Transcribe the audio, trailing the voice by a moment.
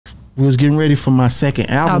we was getting ready for my second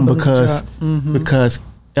album because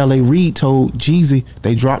L.A. Reid told Jeezy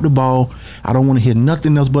they dropped the ball. I don't want to hear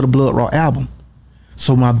nothing else but a Blood Raw album.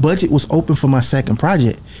 So my budget was open for my second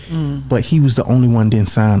project, but he was the only one didn't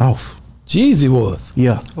sign off. Jeezy was.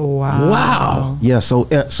 Yeah. Wow. Yeah. So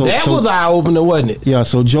that was eye opener, wasn't it? Yeah.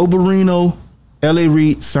 So Joe BarIno, L.A.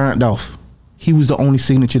 Reid signed off. He was the only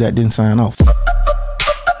signature that didn't sign off.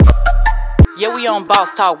 Yeah, we on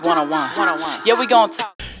Boss Talk 101. Yeah, we gonna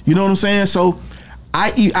talk. You know what I'm saying? So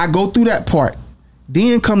I go through that part.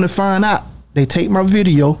 Then come to find out, they take my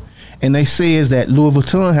video and they says that Louis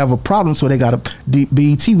Vuitton have a problem, so they got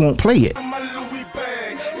BET won't play it.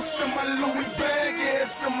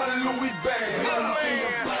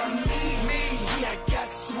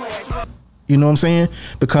 You know what I'm saying?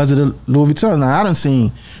 Because of the Louis Vuitton. Now I done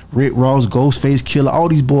seen Rick Ross, Ghostface Killer, all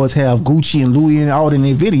these boys have Gucci and Louis and all in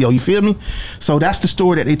their video. You feel me? So that's the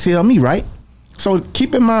story that they tell me, right? So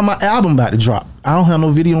keep in mind my album about to drop. I don't have no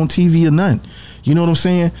video on TV or nothing. You know what I'm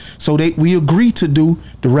saying? So we agreed to do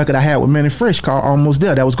the record I had with Manny Fresh called Almost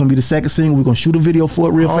There. That was gonna be the second single. We're gonna shoot a video for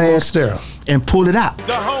it real fast and pull it out.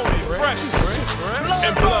 The homie Fresh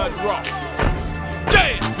and Blood Raw.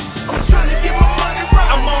 Damn! I'm trying to get my money right.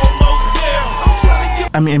 I'm almost there. I'm trying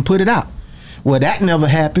to get and put it out. Well, that never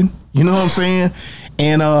happened. You know what I'm saying?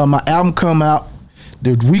 And my album come out.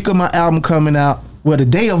 The week of my album coming out, well, the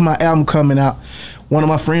day of my album coming out, one of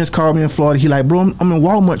my friends called me in Florida. He like, bro, I'm in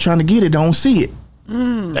Walmart trying to get it. Don't see it.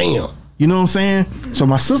 Damn. You know what I'm saying? So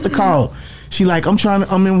my sister called. She like, I'm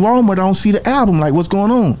in Walmart. I don't see the album. Like, what's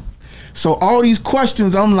going on? So all these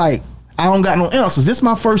questions, I'm like, I don't got no answers. This is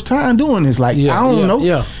my first time doing this. Like, I don't know.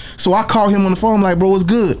 Yeah. So I call him on the phone. I'm like, bro, what's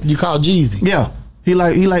good? You call Jeezy? Yeah. He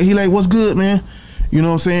like, what's good, man? You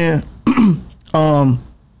know what I'm saying?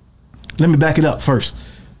 Let me back it up first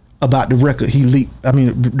about the record he leaked. I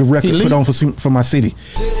mean, the record he put on for my city.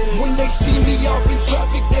 When they see me off in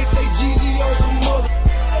traffic, they say Jeezy on some mother.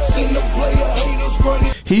 Send the player haters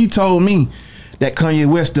running. He told me that Kanye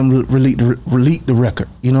West them released the record.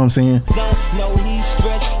 You know what I'm saying? No, he's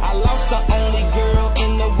stressed. I lost the only girl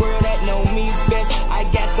in the world that know me best. I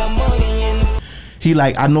got the money in the... He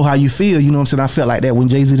like, I know how you feel. You know what I'm saying? I felt like that when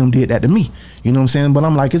Jay-Z them did that to me. You know what I'm saying? But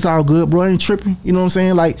I'm like, it's all good, bro. I ain't tripping. You know what I'm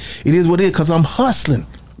saying? Like, it is what it is because I'm hustling.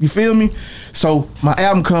 You feel me? So my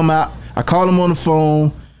album come out. I call him on the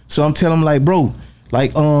phone. So I'm telling him like, bro,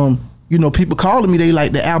 like, you know, people calling me. They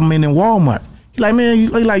like the album in Walmart. He like, man,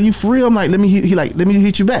 you for real? I'm like, let me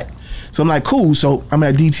hit you back. So I'm like, cool. So I'm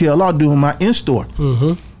at DTLR doing my in-store.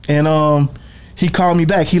 And he called me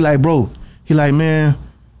back. He like, bro. He like, man.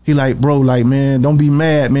 He like, bro, like, man, don't be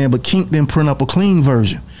mad, man. But Kink didn't print up a clean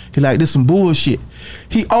version. He like, this some bullshit.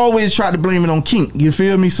 He always tried to blame it on Kink. You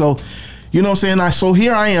feel me? So, you know what I'm saying? So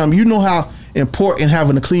here I am. You know how important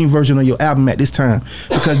having a clean version of your album at this time,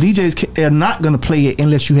 because DJs are not gonna play it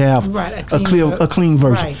unless you have a clean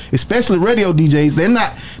version. Right. Especially radio DJs,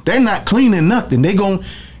 they're not cleaning nothing. They gonna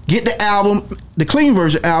get the album, the clean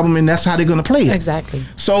version album, and that's how they're gonna play it. Exactly.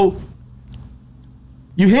 So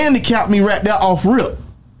you handicapped me right there off rip.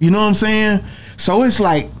 You know what I'm saying? So it's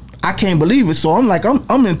like I can't believe it. So I'm like,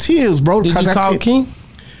 I'm in tears, bro. Did you call King?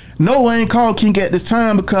 No, I ain't called King at this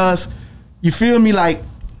time because you feel me, like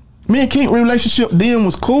me and King relationship then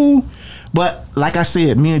was cool, but like I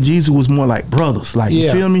said, me and Jeezy was more like brothers. Like,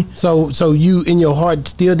 you feel me? So you in your heart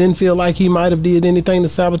still didn't feel like he might have did anything to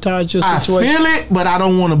sabotage your situation? I feel it, but I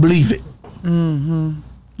don't want to believe it.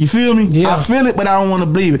 You feel me? Yeah. I feel it, but I don't want to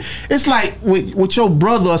believe it. It's like with your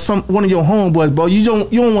brother or one of your homeboys, bro. You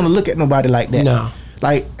don't want to look at nobody like that. No.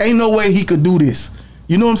 Like, ain't no way he could do this.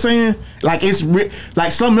 You know what I'm saying? Like, it's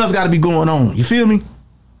like something else got to be going on. You feel me?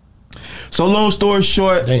 So long story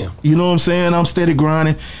short, you know what I'm saying? I'm steady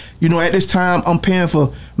grinding. You know, at this time, I'm paying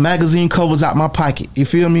for magazine covers out my pocket. You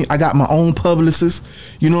feel me? I got my own publicist.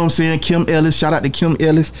 You know what I'm saying? Kim Ellis. Shout out to Kim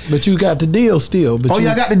Ellis. But you got the deal still. But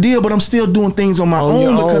I got the deal, but I'm still doing things on my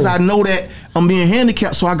own because I know that I'm being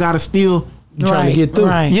handicapped, so I got to still... trying to get through.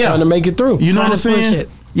 Yeah. Trying to make it through. You know what I'm saying?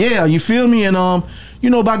 Yeah, you feel me? And, you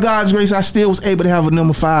know, by God's grace, I still was able to have a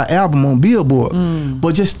 #5 album on Billboard.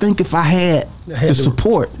 But just think if I had the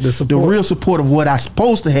support, the real support of what I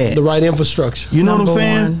supposed to have. The right infrastructure. You know what I'm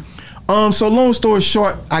saying? So long story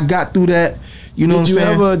short, I got through that. You know what I'm saying?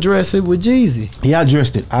 Did you ever address it with Jeezy? Yeah, I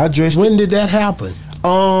addressed it. When did that happen?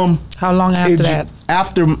 How long after that?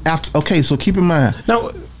 After okay, so keep in mind.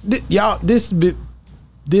 Now, y'all,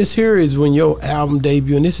 this here is when your album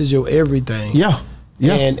debut, and this is your everything. Yeah.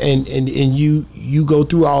 Yeah. And you go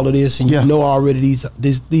through all of this, and you know already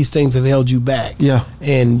these things have held you back. Yeah.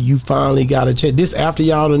 And you finally got a check. This after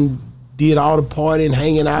y'all done did all the partying,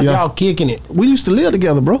 hanging out, y'all kicking it. We used to live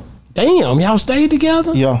together, bro. Damn, y'all stayed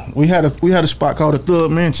together? Yeah, we had a spot called the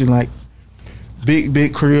Thug Mansion, like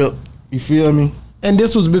big crib. You feel me? And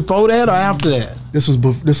this was before that or after that? This was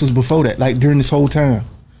before that, like during this whole time.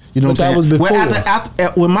 You know what I'm saying? That was before. Well,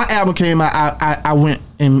 after when my album came out, I went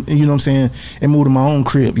and you know what I'm saying, and moved to my own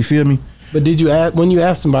crib. You feel me? But did you when you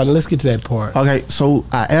asked him about it? Let's get to that part. Okay, so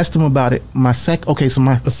I asked him about it.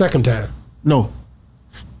 The second time. No,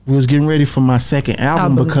 we was getting ready for my second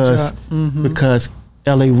album because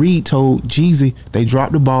L.A. Reid told Jeezy they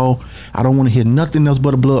dropped the ball. I don't want to hear nothing else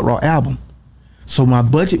but a Blood Raw album. So my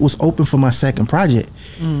budget was open for my second project,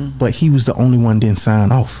 but he was the only one didn't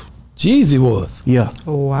sign off. Jeezy was. Yeah.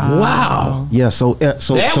 Wow. Yeah. So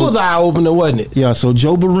that was eye opener, wasn't it? Yeah. So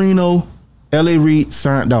Joe BarIno, L.A. Reid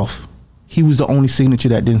signed off. He was the only signature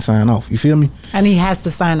that didn't sign off. You feel me? And he has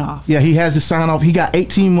to sign off. Yeah, he has to sign off. He got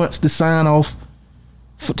 18 months to sign off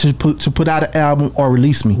to put out an album or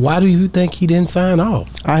release me. Why do you think he didn't sign off?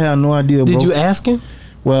 I have no idea, bro. Did you ask him?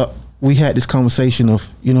 Well, we had this conversation of,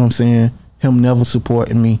 you know what I'm saying, him never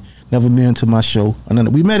supporting me, never been to my show.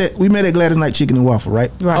 And we met at Gladys Knight Chicken and Waffle, right?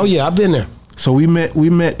 Oh yeah, I've been there. So we met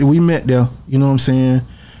there, you know what I'm saying?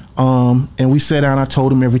 And we sat down, I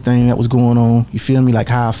told him everything that was going on, you feel me, like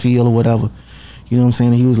how I feel or whatever. You know what I'm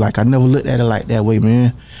saying? And he was like, I never looked at it like that way,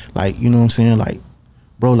 man. Like, you know what I'm saying? Like,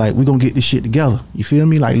 bro, like, we gonna get this shit together. You feel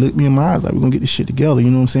me? Like, look me in my eyes, like, we gonna get this shit together, you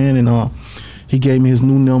know what I'm saying? And he gave me his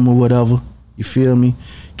new number or whatever, you feel me?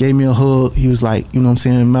 Gave me a hug. He was like, you know what I'm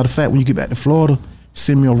saying? Matter of fact, when you get back to Florida,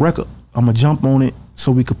 send me a record. I'm gonna jump on it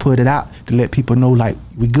so we could put it out to let people know, like,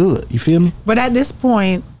 we good. You feel me? But at this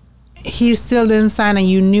point, he still didn't sign, and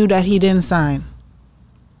you knew that he didn't sign.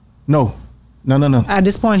 No. At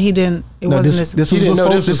this point, he didn't. It wasn't this. This was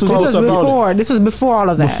before. This was before all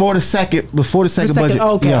of that. Before the second budget.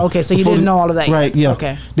 Okay, yeah. okay. So you didn't know all of that yet. Right. Yeah.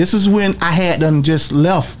 Okay. This is when I had done just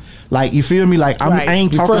left. Like, you feel me? Like, I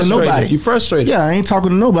ain't talking to nobody. You frustrated? Yeah, I ain't talking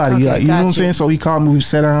to nobody. Okay, you know what I'm saying? So he called me. We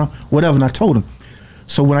sat down, whatever, and I told him.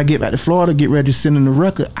 So when I get back to Florida, get ready to send him the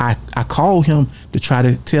record, I called him to try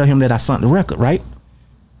to tell him that I sent the record, right?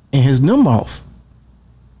 And his number off.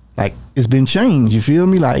 Like, it's been changed. You feel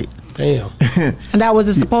me? Like, damn. And that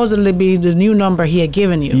was supposedly be the new number he had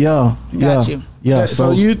given you. Yeah. Got you. Yeah.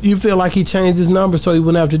 So you feel like he changed his number so he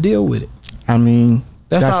wouldn't have to deal with it? I mean,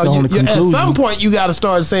 that's the only conclusion. At some point, you got to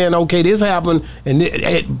start saying, okay, this happened, and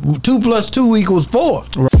 2 + 2 = 4.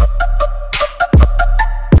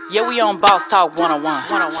 Yeah, we on Boss Talk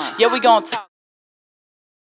 101. Yeah, we gonna talk.